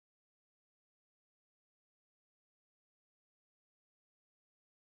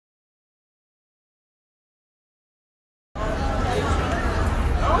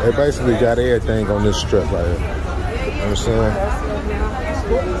They basically got everything on this strip right here. You know what I'm saying?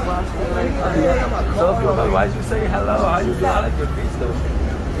 Why'd you say hello? How you doing? I like your feet though.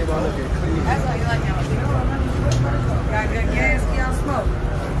 That's why you like him. Got good gas, y'all smoke.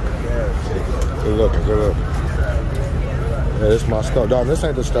 Good looking, good looking. Yeah, this is my stove. Dog, this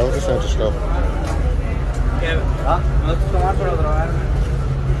ain't the stove. This ain't the stove.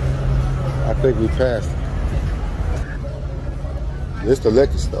 I think we passed it. This the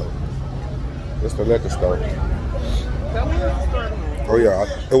liquor stove. This the liquor stove. Oh yeah,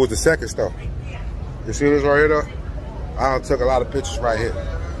 it was the second stove. You see this right here though? I done took a lot of pictures right here.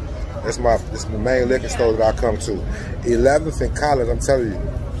 This is the main liquor store that I come to. 11th and College, I'm telling you.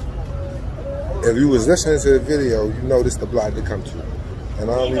 If you was listening to the video, you know this the block to come to. And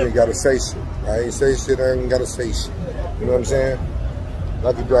I don't even gotta say shit. I ain't say shit, I ain't even gotta say shit. You know what I'm saying?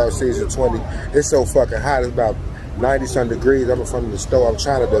 LuCkyBlog season 20. It's so fucking hot, it's about 90-some degrees. I'm in front of the store. I'm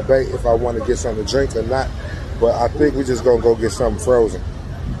trying to debate if I want to get something to drink or not. But I think we just gonna go get something frozen.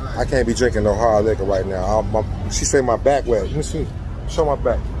 I can't be drinking no hard liquor right now. She say my back wet. Let me see. Show my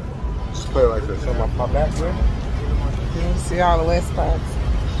back. Just play it like this. Show my back wet. You see all the wet spots.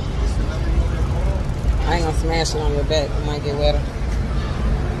 I ain't gonna smash it on your back. It might get wetter.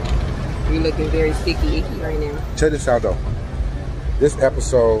 You looking very sticky icky right now. Check this out though. This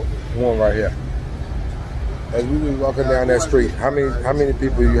episode 1 right here. As we was walking down that street, how many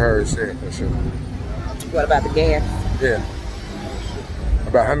people you heard say that shit? What about the gas? Yeah.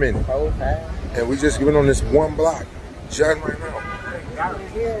 About how many? 4, 5. And we just went on this one block. Just right now.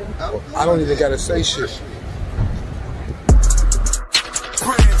 I don't even gotta say shit.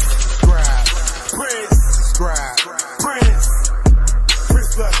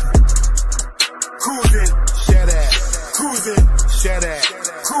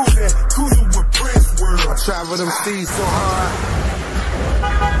 Cruising with Prince World. I travel them seas so hard.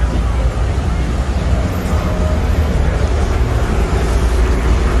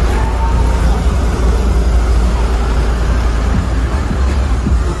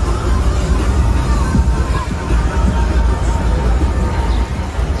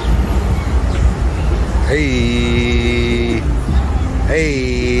 Hey,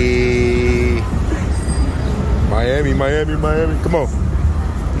 hey, Miami, Miami, Miami, come on.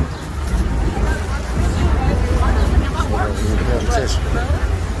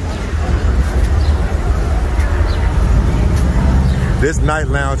 This night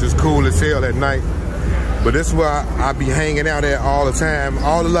lounge is cool as hell at night, but this is where I be hanging out at all the time.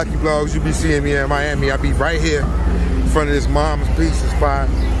 All the LuCkyBlogs you be seeing me in Miami, I be right here in front of this Mama's Pizza spot,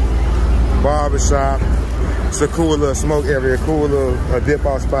 barbershop. It's a cool little smoke area, cool little dip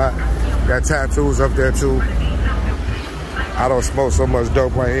off spot. Got tattoos up there too. I don't smoke so much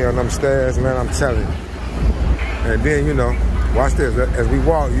dope right here on them stairs, man, I'm telling you. And then, you know, watch this. As we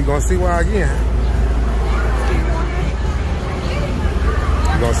walk, you're gonna see why again.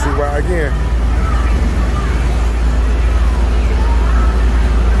 You're gonna see why again.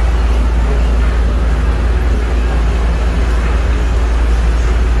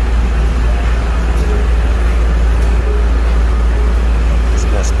 It's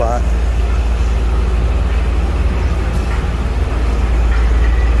my spot.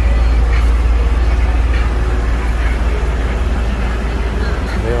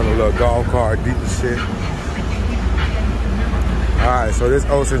 Little golf cart, deep as shit. Alright, so this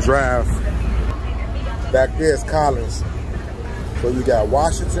Ocean Drive. Back there is Collins. So you got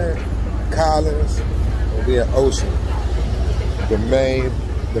Washington, Collins, and then Ocean. The main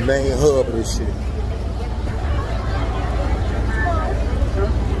hub of this shit.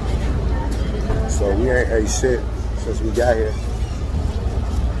 So we ain't ate shit since we got here.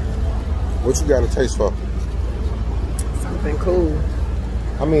 What you got a taste for? Something cool.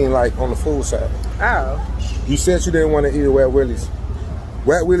 I mean, like on the food side. Oh. You said you didn't want to eat at Wet Willie's.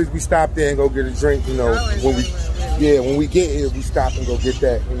 Wet Willie's, we stop there and go get a drink, you know. When we get here, we stop and go get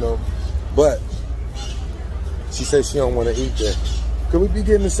that, you know. But she said she don't want to eat there. Could we be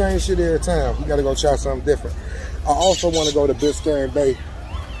getting the same shit every time? We got to go try something different. I also want to go to Biscayne Bay.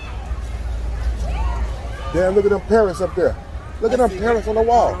 Damn, look at them parrots up there. Look at them parrots on the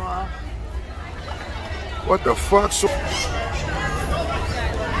wall. What the fuck?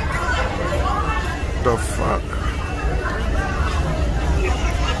 The fuck?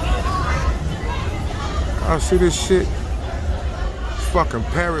 I see this shit. Fucking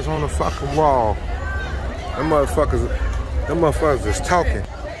parrots on the fucking wall. Them motherfuckers is talking.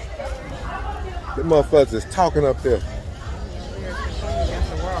 Them motherfuckers is talking up there.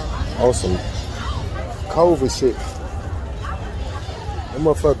 On some COVID shit. Them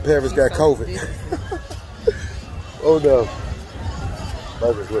motherfucking parrots got COVID. Hold up.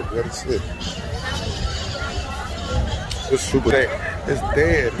 Burgers look good as shit. It's super dead. It's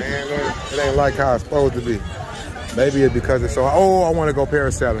dead, man. It ain't like how it's supposed to be. Maybe it's because it's so. Oh, I want to go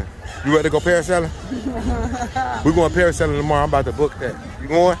parasailing. You ready to go parasailing? We're going parasailing tomorrow. I'm about to book that. You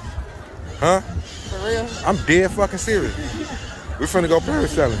going? Huh? For real? I'm dead fucking serious. We're finna go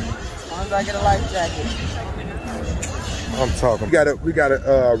parasailing. As long as I get a life jacket. I'm talking. We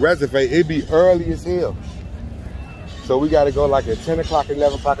gotta reservate. It be early as hell. So we gotta go like at 10 o'clock,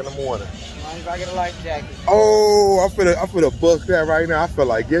 11 o'clock in the morning. As long as I get a life jacket. Oh, I'm finna book that right now. I feel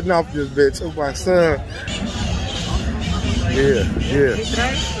like getting off this bitch with my son. Yeah.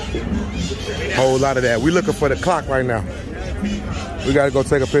 Whole lot of that. We looking for the clock right now. We gotta go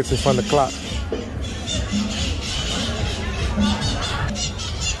take a picture from the clock.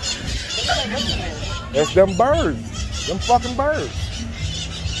 That's them birds. Them fucking birds.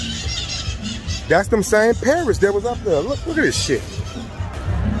 That's them same parrots that was up there. Look at this shit.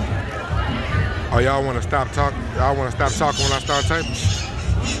 Oh, y'all wanna stop talking? Y'all wanna stop talking when I start typing?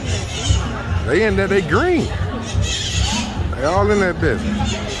 They in there, they green. They all in that bitch.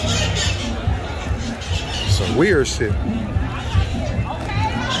 Some weird shit.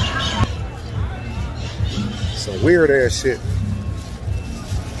 Some weird ass shit.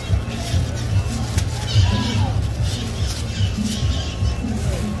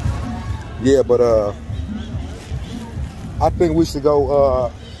 Yeah, but I think we should go,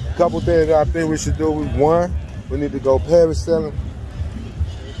 a couple things that I think we should do. One, we need to go parasailing.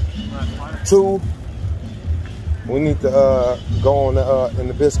 Two, we need to go on in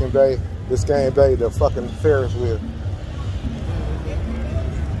the Biscayne Bay, the fucking Ferris wheel.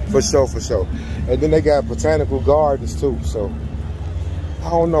 For sure. And then they got botanical gardens too, so. I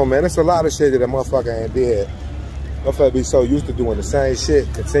don't know, man. It's a lot of shit that a motherfucker ain't did. Motherfucker be so used to doing the same shit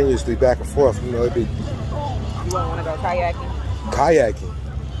continuously back and forth. You know, it be. You want to go kayaking? Kayaking.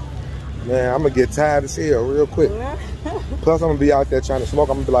 Man, I'm gonna get tired as hell real quick. Plus, I'm gonna be out there trying to smoke.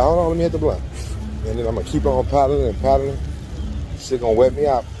 I'm gonna be like, hold on, let me hit the blunt. And then I'm gonna keep on paddling and paddling. Shit gonna wet me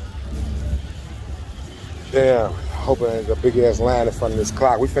out. Damn, hoping there's a big ass line in front of this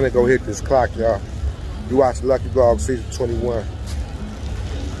clock. We finna go hit this clock, y'all. You watch LuCkyBlog season 21.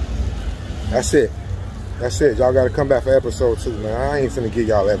 That's it. Y'all gotta come back for episode 2, man. I ain't finna give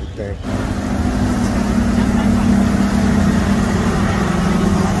y'all everything.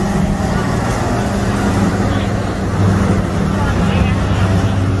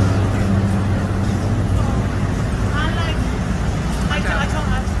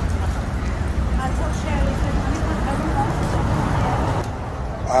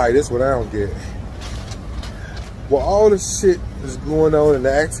 Alright, this is what I don't get. Well, all the shit that's going on and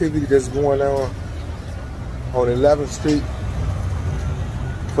the activity that's going on 11th Street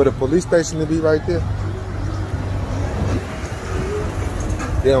for the police station to be right there,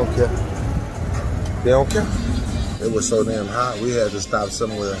 they don't care. They don't care. It was so damn hot, we had to stop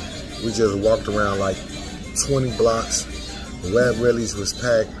somewhere. We just walked around like 20 blocks. Red Willie's was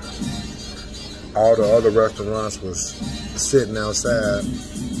packed. All the other restaurants was sitting outside,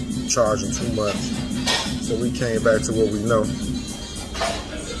 charging too much. So we came back to what we know.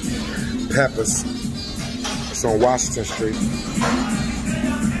 Peppers. It's on Washington Street.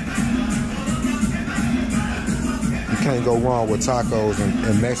 You can't go wrong with tacos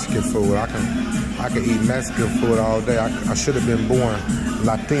and Mexican food. I can eat Mexican food all day. I should have been born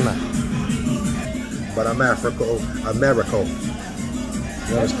Latina. But I'm America.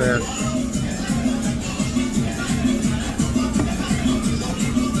 You understand?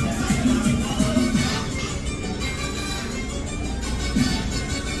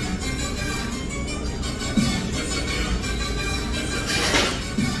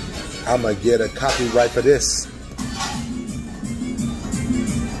 I'm gonna get a copyright for this.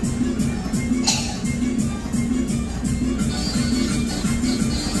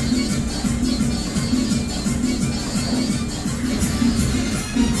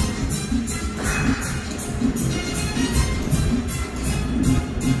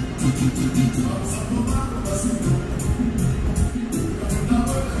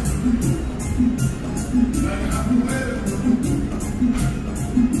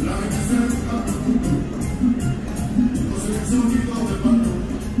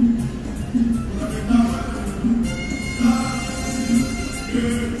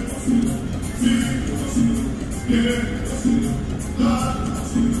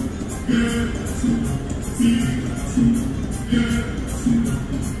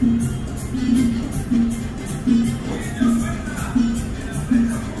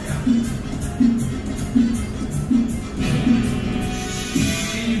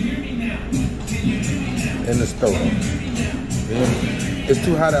 In the store. It's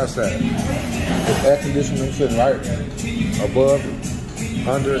too hot outside. It's air conditioning sitting right above,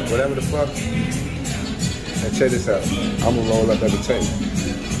 under, whatever the fuck. And check this out. I'm gonna roll up at the table.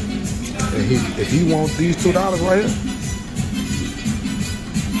 And if he wants these $2 right here,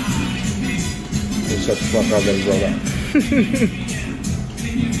 then shut the fuck up, let him roll up.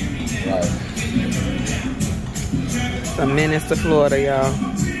 Right. A menace to Florida, y'all.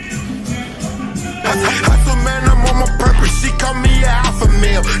 Hustle man, I'm on my purpose. She call me an alpha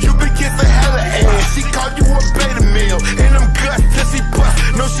male. You been kissing hella ass. She call you a beta male. And I'm guts till she bust.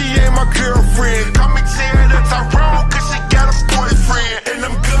 No, she ain't my girlfriend. Call me Jared, that's wrong, cause she got a boyfriend. And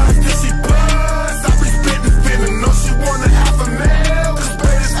I'm guts till she bust. I be spitting feeling. No, she want an alpha male. Cause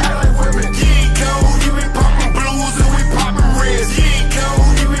betas act like women. You ain't cold, you be popping blues and we popping reds. You ain't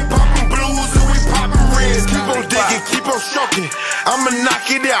cold, you be popping blues and we popping reds. Keep on digging, keep on stroking. I'ma knock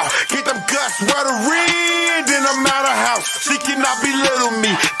it out. Get them guts where the red, then I'm out of house. She cannot belittle me,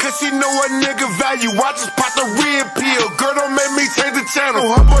 cause she know a nigga value. I just pop the red pill. Girl, don't make me change the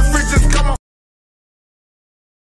channel. Her boyfriend just come on.